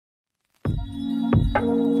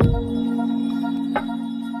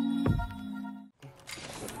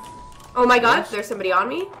Oh my god, there's somebody on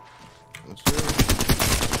me. Let's do it.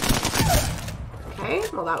 Okay,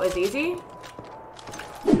 well that was easy.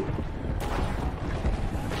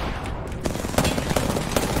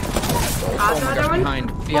 Got the other one.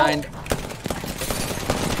 Behind.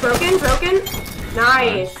 Broken.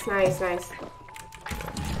 Nice. Yeah,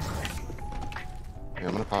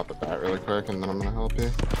 I'm gonna pop a bat really quick and then I'm gonna help you.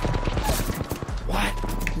 What?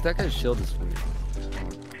 Dude, that guy's shield is weird.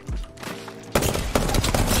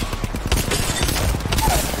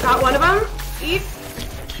 Got one of them. Eat.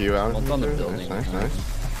 Q out. One's on the building. Nice.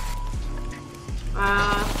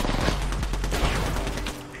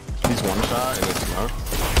 He's one shot in the smoke.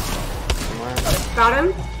 Somewhere. Got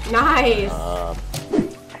him. Nice.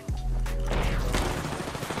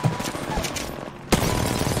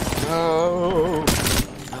 No.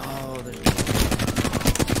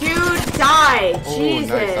 Dude died. Oh, Jesus.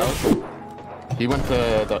 nice. He went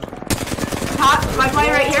to the Top. Lifeline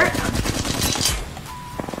right here.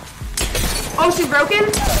 Oh, she's broken.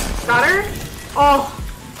 Got her. Oh.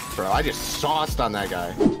 Bro, I just sauced on that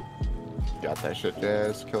guy. Got that shit,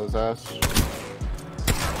 Jazz. Kill his ass.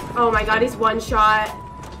 Oh my god, he's one shot.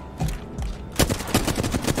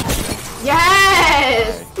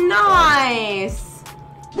 Yes! Okay. Nice!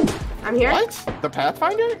 I'm here. What? The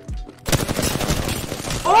Pathfinder?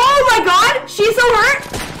 Oh my god! She's so hurt!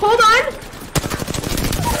 Hold on!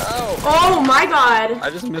 No. Oh my god!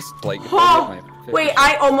 I just missed like. Oh, wait,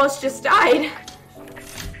 I almost just died.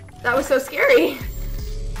 That was so scary.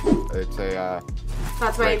 It's a,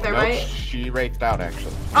 That's my nope, thermite. she raked out,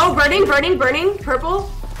 actually. Oh, burning. Purple.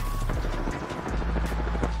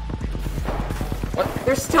 What?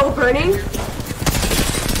 They're still burning.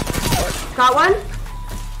 What? Got one.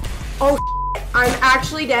 Oh, I'm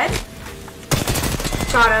actually dead.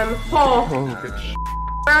 Got him. Oh. Oh, good sh**.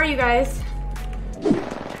 Where are you guys?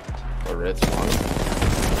 The Ritz one.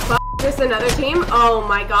 Fuck, this another team? Oh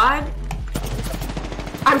my god.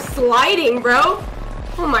 I'm sliding, bro.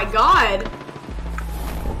 Oh my god.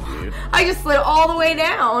 Dude. I just slid all the way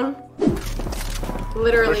down.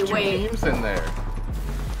 Literally, There's two wait. teams in there.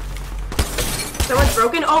 Someone's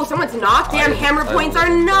broken? Oh, someone's knocked? Damn, hammer points are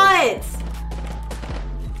nuts!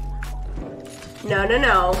 No.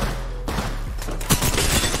 That's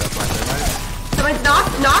my thermite. Someone's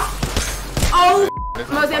knocked. Oh,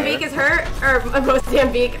 Mozambique is hurt. Or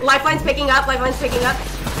Mozambique. Lifeline's picking up.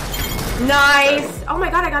 Nice. Oh my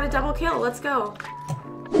god, I got a double kill. Let's go.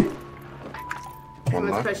 One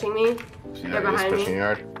Someone's left. pushing me. They're behind pushing me. you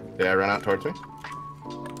hard. Yeah, run out towards me.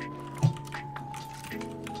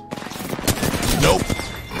 Nope.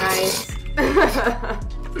 Nice.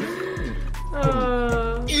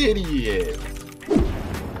 Idiot.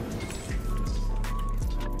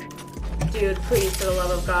 Dude, please, for the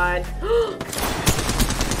love of God.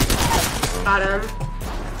 Got him.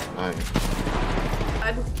 Nice.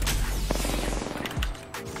 God.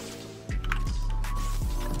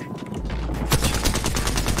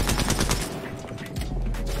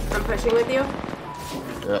 I'm pushing with you.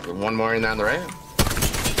 One more in on the right.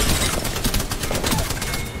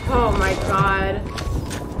 Oh my god.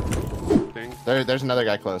 There's another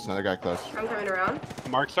guy close. I'm coming around.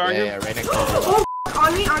 Marks are on Yeah, you? yeah, right next to you. Oh,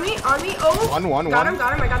 on me. Oh. One. Got him.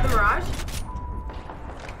 I got the Mirage.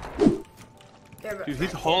 There, Dude,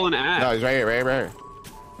 he's hauling ass. No, he's right here.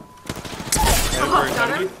 Oh, got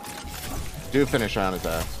him. Do finish on his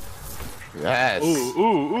ass. Yes.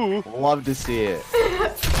 Ooh. Love to see it.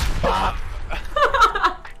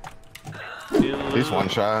 He's one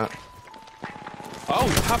shot. Oh,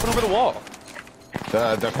 he's hopping over the wall.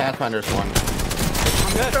 The Pathfinder's one.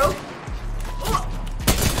 I'm dead. Broke.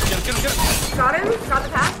 Get him. Got him. Got the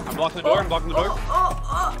path. I'm blocking the door.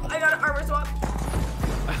 Oh, I got an armor swap.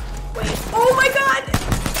 Wait. Oh my god.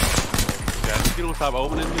 Yeah, you don't stop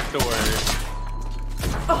opening the door.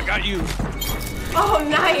 Oh. I got you. Oh,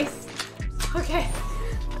 nice. Okay.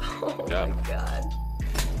 Oh Yeah. my god.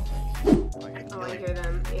 Oh, I hear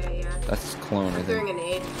them. Yeah. That's clone, I I'm throwing think. a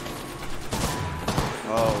nade.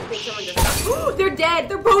 Oh, I think someone just got... They're dead.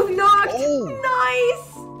 They're both knocked. Oh.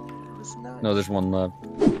 Nice. No, there's one left.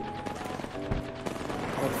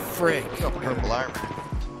 Oh, frick. Purple armor.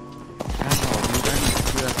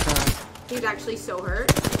 He's actually so hurt.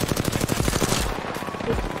 He's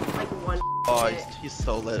like one. Oh, hit. he's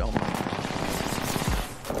so lit. Oh my god.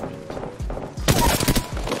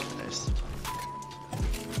 Nice.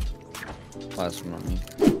 Last one on me.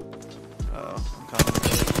 Oh, I'm coming.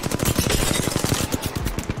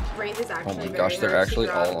 Wraith is Oh actually my very gosh, they're hurt. She actually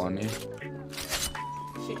dropped. all on you.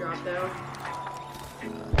 She dropped though.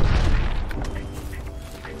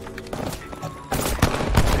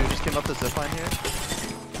 Dude, just came up the zipline here.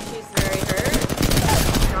 She's very hurt.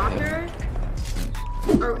 Knocked her.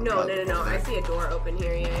 Or no. I see a door open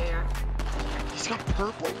here. Yeah. He's got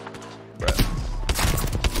purple.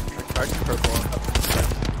 I can purple.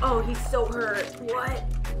 Oh, he's so hurt. What?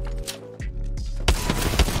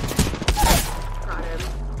 Got him.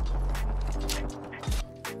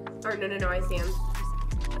 Or no, I see him.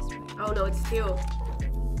 Oh no, it's 2.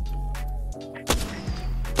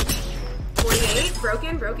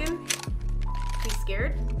 48, broken. He's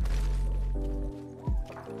scared.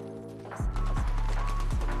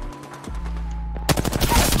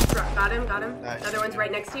 Got him. Nice. The other one's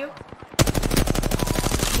right next to you.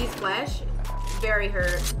 He's flesh. Very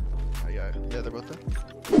hurt. Oh, yeah, they're both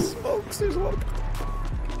there. Smokes, there's one.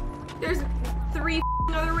 There's 3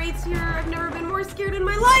 other wraiths here. I've never been more scared in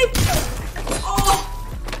my life. Oh!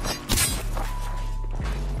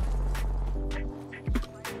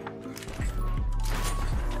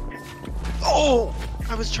 Oh!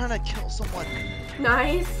 I was trying to kill someone.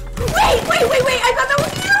 Nice. Wait! I thought that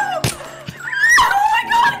was you!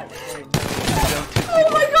 Oh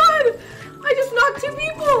my god! I just knocked 2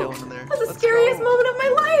 people! Kills in there. That's the Let's scariest go. moment of my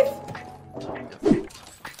life!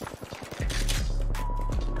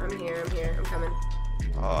 I'm here. I'm coming.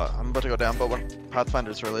 I'm about to go down, but one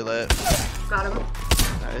Pathfinder's really lit. Got him.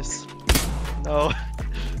 Nice. No.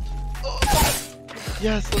 Oh.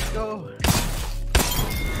 Yes, let's go.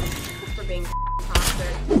 For being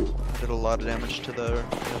toxic. I did a lot of damage to the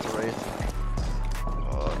wraith.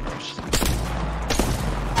 Oh, no.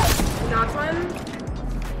 Knocked one.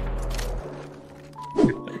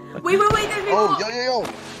 Wait, there's people! Oh, yo.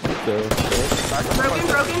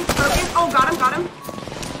 Broken. Oh, got him.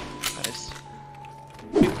 Nice.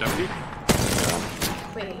 He's empty.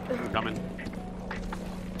 Wait. I'm coming.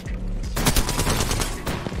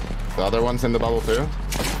 The other one's in the bubble too.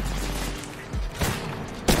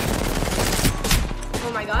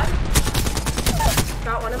 Oh my god.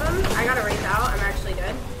 Got one of them. I got a wraith out. I'm actually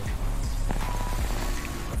dead.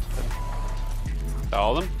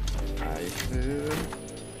 All of them? Nice, dude.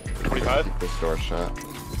 25. Keep this door shut.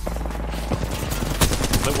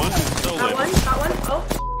 Lit one? Still lit. Got one. Oh.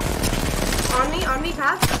 On me,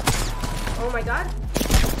 path. Oh my god.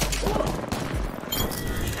 Ooh.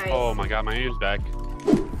 Nice. Oh my god, my aim's back.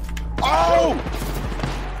 Oh!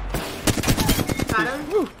 Got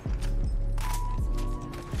him.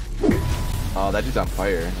 Oh, that dude's on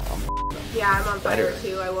fire. Yeah, I'm on fire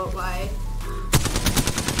too, I won't lie.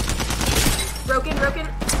 Broken.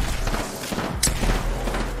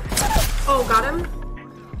 Oh, got him.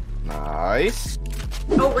 Nice.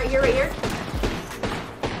 Oh, right here.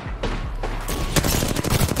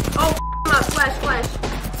 Oh, come on, flash.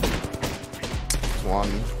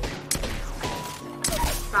 One.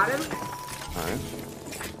 Got him. Nice.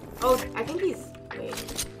 Oh, I think he's... Wait.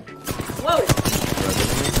 Whoa!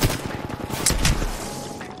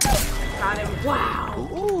 Got him. Wow.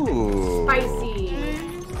 Ooh. Spicy.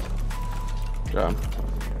 Yeah.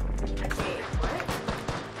 Wait, what?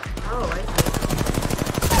 Oh, I see.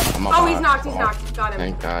 I'm Oh, up he's hot. knocked. Got him.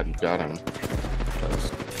 Thank God you got him.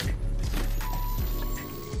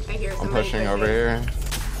 I hear I'm somebody pushing over here.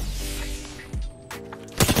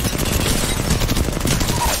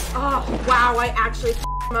 Oh, wow, I actually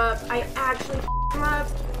him up. Him up.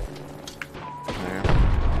 Yeah.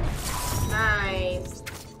 Nice.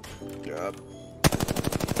 Good.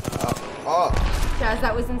 Oh. Jazz,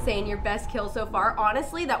 that was insane. Your best kill so far.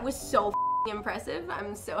 Honestly, that was so impressive.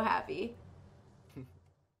 I'm so happy.